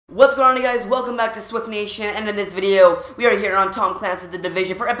What's going on, guys? Welcome back to Swift Nation, and in this video, we are here on Tom Clancy The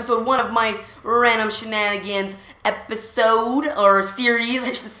Division for episode 1 of my random shenanigans episode, or series, I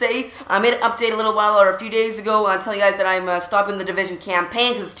should say. I made an update a little while, or a few days ago, telling you guys that I'm stopping the Division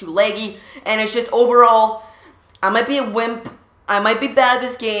campaign because it's too laggy, and it's just overall, I might be a wimp, I might be bad at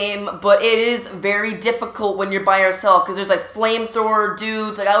this game, but it is very difficult when you're by yourself, because there's like flamethrower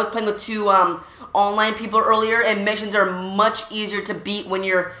dudes, like I was playing with two online people earlier, and missions are much easier to beat when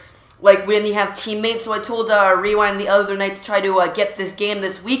you're when you have teammates. So I told Rewind the other night to try to get this game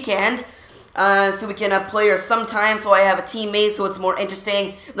this weekend, so we can play her sometime. So I have a teammate, so it's more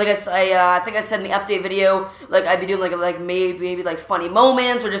interesting. Like I think I said in the update video, like I'd be doing maybe funny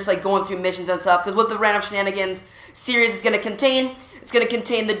moments or just like going through missions and stuff. Because what the random shenanigans series is going to contain. It's going to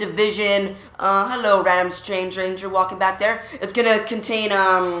contain the Division, hello random stranger walking back there. It's going to contain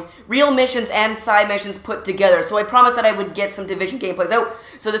real missions and side missions put together. So I promised that I would get some Division gameplays out.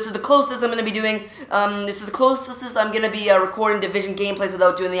 So this is the closest I'm going to be doing, this is the closest I'm going to be recording Division gameplays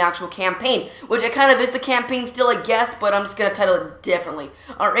without doing the actual campaign. Which it kind of is the campaign still, I guess, but I'm just going to title it differently.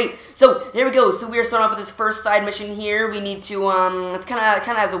 Alright, so here we go. So we are starting off with this first side mission here. We need to, it's kind of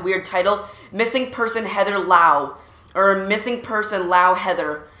has a weird title. Missing Person Heather Lau. Or Missing Person Lau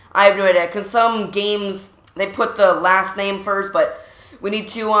Heather. I have no idea, because some games, they put the last name first, but we need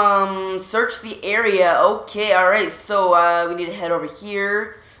to search the area. Okay, alright, so we need to head over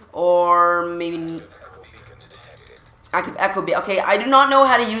here, or maybe active echo beacon. Okay, I do not know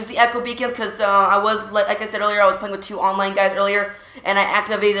how to use the echo beacon, because I was, like I said earlier, I was playing with two online guys earlier, and I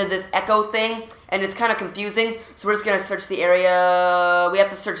activated this echo thing, and it's kind of confusing, so we're just going to search the area. We have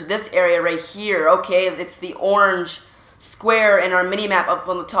to search this area right here. Okay, it's the orange square in our mini-map up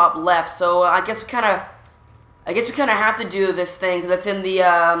on the top left, so I guess we kind of have to do this thing, because it's in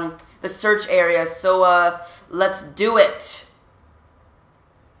the search area, so let's do it.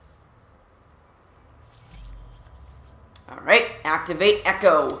 Alright, activate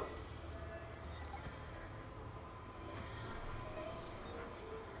echo.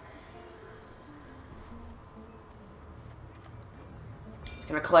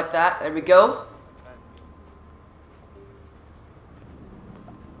 Gonna collect that. There we go.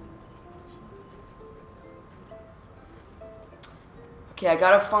 Okay, I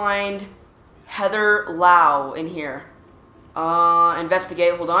gotta find Heather Lau in here.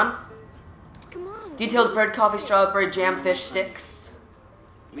 Investigate. Hold on. Come on. Details: bread, coffee, strawberry, jam, fish sticks.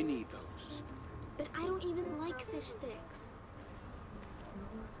 We need those. But I don't even like fish sticks.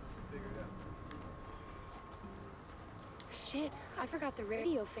 Shit, I forgot the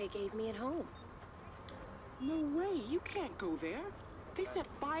radio Faye gave me at home. No way, you can't go there. They set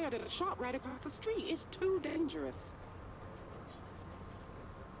fire to the shop right across the street. It's too dangerous.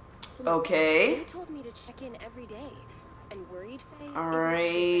 Okay. You told me to check in every day. And worried Faye?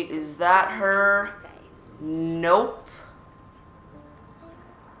 Alright, is that her? Nope.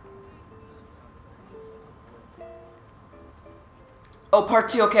 Oh, part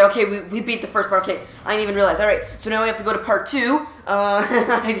 2. Okay, we beat the first part. Okay, I didn't even realize. Alright, so now we have to go to part 2.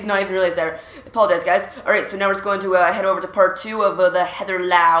 I did not even realize there. Apologize, guys. Alright, so now we're just going to head over to part 2 of the Heather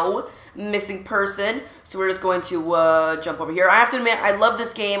Lau missing person. So we're just going to jump over here. I have to admit, I love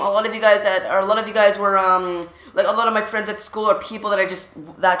this game. A lot of you guys were like a lot of my friends at school or people that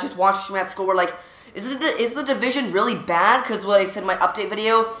just watched me at school were like, is the Division really bad? Because what I said in my update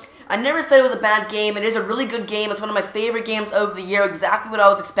video, I never said it was a bad game. It is a really good game. It's one of my favorite games of the year. Exactly what I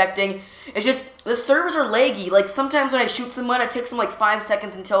was expecting. It's just, the servers are laggy. Like, sometimes when I shoot someone, it takes them like 5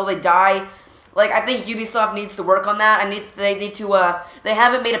 seconds until they die. Like, I think Ubisoft needs to work on that. They need to, they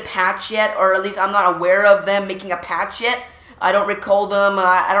haven't made a patch yet, or at least I'm not aware of them making a patch yet. I don't recall them,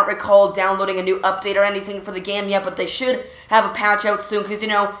 I don't recall downloading a new update or anything for the game yet, but they should have a patch out soon, because, you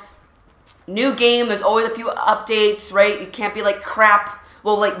know, new game, there's always a few updates, right? It can't be like crap.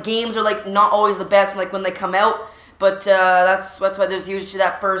 Well, like, games are, like, not always the best, like, when they come out, but that's why there's usually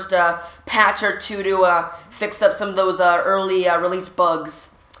that first patch or two to fix up some of those early release bugs.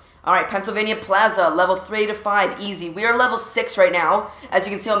 Alright, Pennsylvania Plaza, level 3 to 5, easy. We are level 6 right now. As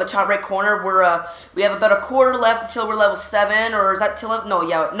you can see on the top right corner, we have about a quarter left until we're level 7, or is that till, no,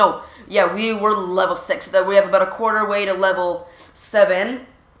 yeah, we were level 6, so that we have about a quarter way to level 7.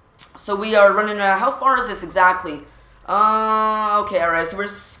 So we are running, how far is this exactly? Okay, alright, so we're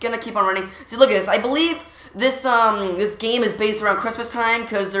just gonna keep on running. See, look at this. I believe this this game is based around Christmas time,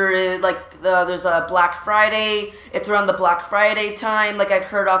 because there is there's a Black Friday. It's around the Black Friday time, like I've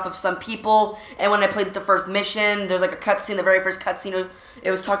heard off of some people. And when I played the first mission, there's like a cutscene, the very first cutscene.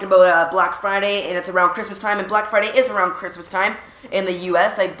 It was talking about Black Friday, and it's around Christmas time. And Black Friday is around Christmas time in the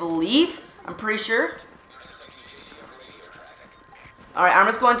U.S., I believe. I'm pretty sure. Alright, I'm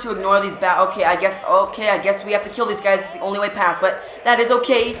just going to ignore these okay, I guess we have to kill these guys. It's the only way past, but that is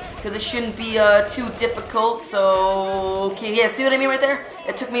okay, because it shouldn't be too difficult. So okay, yeah, see what I mean right there?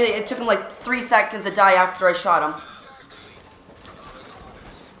 It took him like 3 seconds to die after I shot him.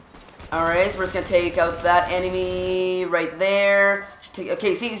 Alright, so we're just gonna take out that enemy right there.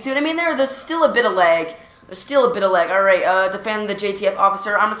 Okay, see what I mean there? There's still a bit of lag. Alright, defend the JTF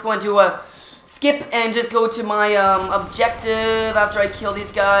officer. I'm just going to skip and just go to my objective after I kill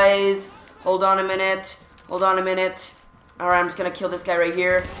these guys. Hold on a minute. Alright, I'm just gonna kill this guy right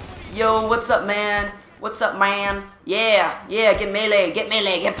here. Yo, what's up, man? Yeah, get melee,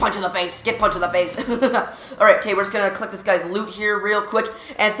 get punch in the face, Alright, okay, we're just gonna collect this guy's loot here real quick.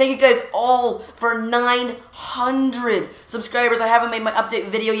 And thank you guys all for 900 subscribers. I haven't made my update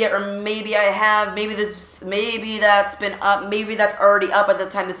video yet, or maybe I have. Maybe that's been up, maybe that's already up at the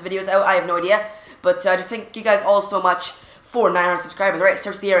time this video is out. I have no idea. But just thank you guys all so much for 900 subscribers. Alright,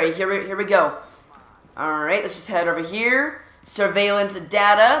 search the area. Here we go. Alright, let's just head over here. Surveillance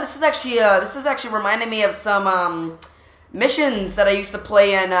data. This is actually reminding me of some missions that I used to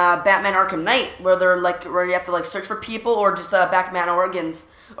play in Batman Arkham Knight, where you have to like search for people, or just Batman Origins,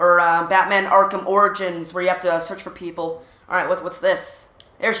 or Batman Arkham Origins, where you have to search for people. All right, what's this?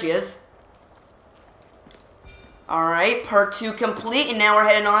 There she is. All right, part 2 complete, and now we're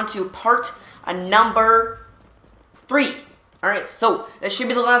heading on to part number 3. All right, so this should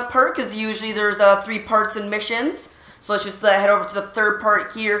be the last part, because usually there's 3 parts in missions. So let's just head over to the 3rd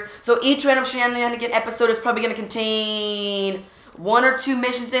part here. So each random shenanigan episode is probably going to contain 1 or 2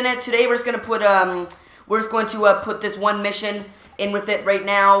 missions in it. Today we're just going to put put this one mission in with it right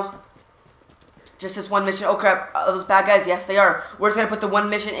now. Just this one mission. Oh crap! Are those bad guys? Yes, they are. We're just going to put the one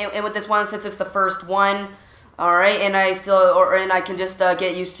mission in with this one since it's the first one. All right, and I can just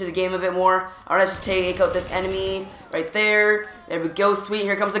get used to the game a bit more. All right, let's just take out this enemy right there. There we go. Sweet.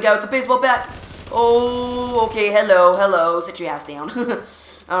 Here comes the guy with the baseball bat. Oh, okay, hello, sit your ass down.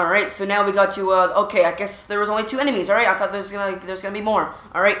 Alright, so now we got to, okay, I guess there was only 2 enemies, alright? I thought there's gonna be more.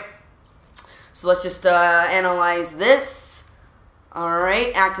 Alright, so let's just, analyze this.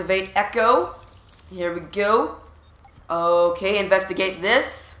 Alright, activate Echo. Here we go. Okay, investigate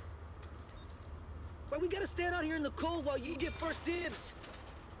this. But we gotta stand out here in the cold while you get first dibs.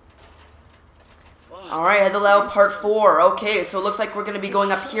 Alright, head to Loud part 4. Okay, so it looks like we're going to be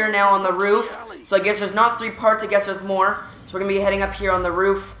going up here now on the roof. So I guess there's not 3 parts, I guess there's more. So we're going to be heading up here on the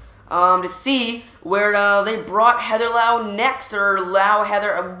roof to see where they brought Heather Lau next. Or Lau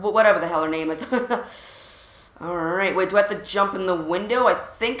Heather, whatever the hell her name is. Alright, wait, do I have to jump in the window? I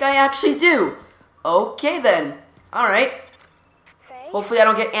think I actually do. Okay then. Alright. Hopefully I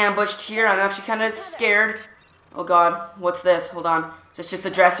don't get ambushed here. I'm actually kind of scared. Oh god, what's this? Hold on. Is this just a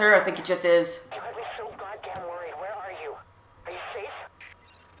dresser? I think it just is.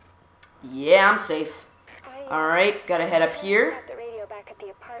 Yeah, I'm safe. Alright, gotta head up here.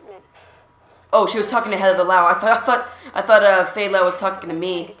 Oh, she was talking to Heather Lau. I thought Faye Lau was talking to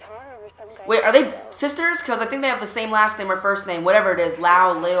me. Wait, are they sisters? Because I think they have the same last name or first name. Whatever it is.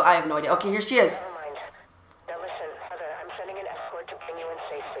 Lau, Leo, I have no idea. Okay, here she is. Now listen, Heather, I'm sending an escort to bring you in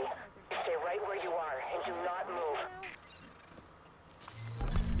safely. You stay right where you are and do not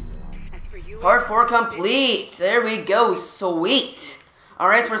move. Part 4 complete. There we go. Sweet.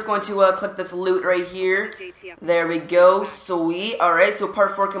 Alright, so we're just going to click this loot right here. There we go. Sweet. Alright, so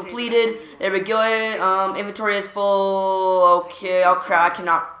part 4 completed. There we go. Inventory is full. Okay, oh crap.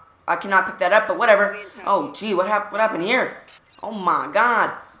 I cannot pick that up, but whatever. Oh, gee, what happened here? Oh my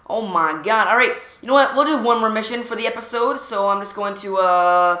god. Alright, you know what? We'll do one more mission for the episode. So I'm just going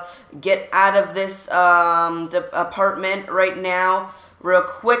to get out of this apartment right now real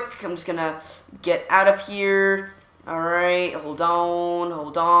quick. I'm just going to get out of here. Alright, hold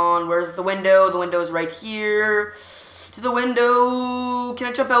on. Where's the window? The window is right here. To the window. Can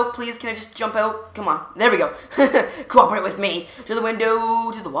I jump out, please? Can I just jump out? Come on. There we go. Cooperate with me. To the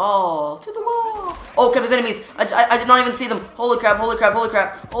window. To the wall. Oh, crap, there's enemies. I did not even see them. Holy crap. Okay,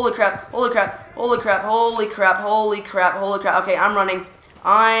 I'm running.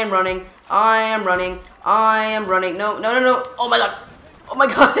 No.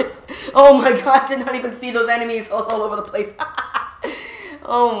 Oh my god, I did not even see those enemies all over the place.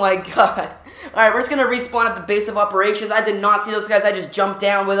 Oh my god. Alright, we're just gonna respawn at the base of operations. I did not see those guys. I just jumped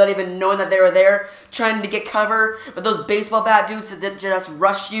down without even knowing that they were there, trying to get cover. But those baseball bat dudes did just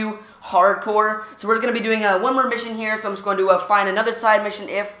rush you hardcore. So we're gonna be doing one more mission here. So I'm just going to find another side mission.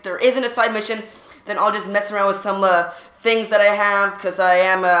 If there isn't a side mission, then I'll just mess around with some things that I have, because I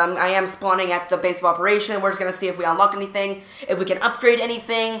am spawning at the base of operation. We're just gonna see if we unlock anything, if we can upgrade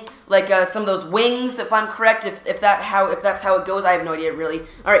anything, like some of those wings, if I'm correct. If that's how it goes, I have no idea really.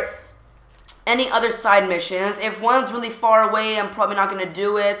 All right. Any other side missions? If one's really far away, I'm probably not gonna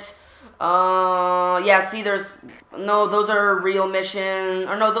do it. Yeah. See, no. Those are real missions,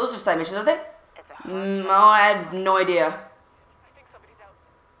 or no, those are side missions, are they? No, I have no idea.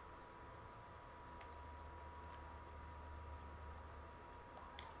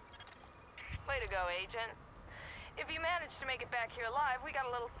 Way to go, Agent. If you manage to make it back here alive, we got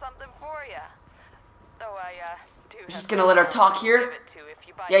a little something for you. Though I do. Just gonna let her talk here.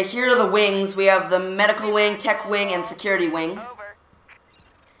 Yeah, here are the wings. We have the medical wing, tech wing, and security wing.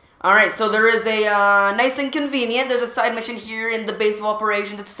 Alright, so there is a nice and convenient. There's a side mission here in the base of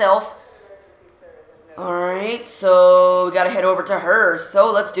operations itself. Alright, so we gotta head over to her. So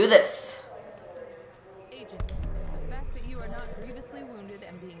let's do this. Agent, the fact that you are not grievously wounded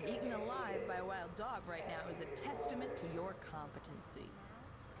and being eaten alive by a wild dog right now is a testament to your competency.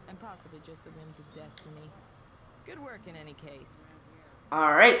 And possibly just the whims of destiny. Good work in any case.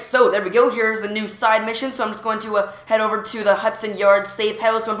 Alright, so there we go. Here's the new side mission. So I'm just going to head over to the Hudson Yards safe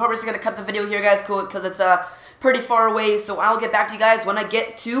house. So I'm probably just going to cut the video here, guys, because it's pretty far away. So I'll get back to you guys when I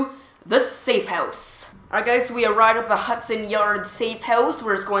get to the safe house. Alright, guys, so we arrived at the Hudson Yards safe house.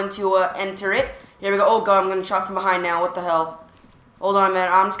 We're just going to enter it. Here we go. Oh, God, I'm getting shot from behind now. What the hell? Hold on, man.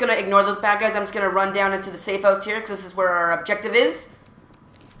 I'm just going to ignore those bad guys. I'm just going to run down into the safe house here, because this is where our objective is.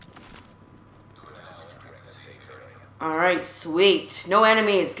 Alright, sweet. No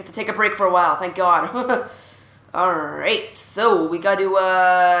enemies. Get to take a break for a while. Thank God. Alright, so we got to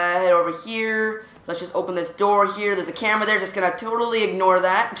head over here. Let's just open this door here. There's a camera there. Just going to totally ignore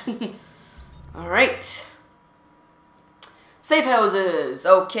that. Alright. Safe houses.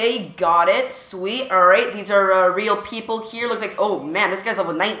 Okay, got it. Sweet. Alright, these are real people here. Looks like, oh man, this guy's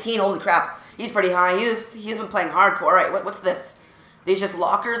level 19. Holy crap. He's pretty high. He's been playing hardcore. Alright, what's this? These just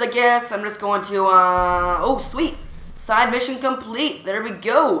lockers, I guess. I'm just going to, oh, sweet. Side mission complete. There we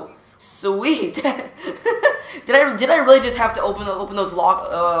go. Sweet. did I really just have to open those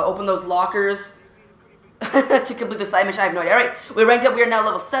lockers to complete the side mission? I have no idea. All right, we ranked up. We are now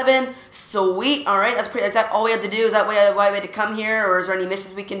level 7. Sweet. All right, is that all we have to do? Is that why we had to come here, or is there any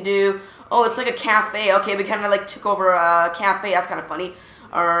missions we can do? Oh, it's like a cafe. Okay, we kind of like took over a cafe. That's kind of funny.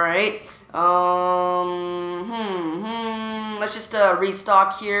 All right. Let's just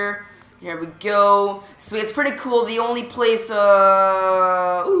restock here. Here we go. Sweet, it's pretty cool. The only place,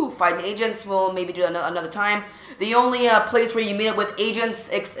 fighting agents, we'll maybe do another time. The only place where you meet up with agents,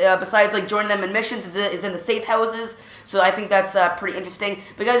 besides like joining them in missions, is in the safe houses. So I think that's pretty interesting.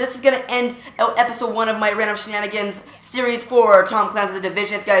 But guys, this is gonna end episode 1 of my Random Shenanigans series for Tom Clancy The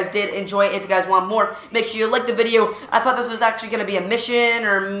Division. If you guys did enjoy it, if you guys want more, make sure you like the video. I thought this was actually gonna be a mission,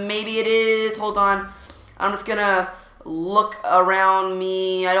 or maybe it is. Hold on, I'm just gonna look around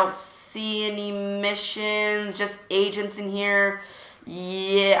me. I don't see any missions, just agents in here.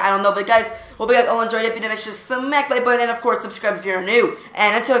 Yeah, I don't know, but guys, hope you guys all enjoyed it. If you did, make sure to smack that like button, and of course, subscribe if you're new.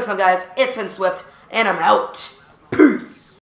 And until next time, guys, it's been Swift, and I'm out.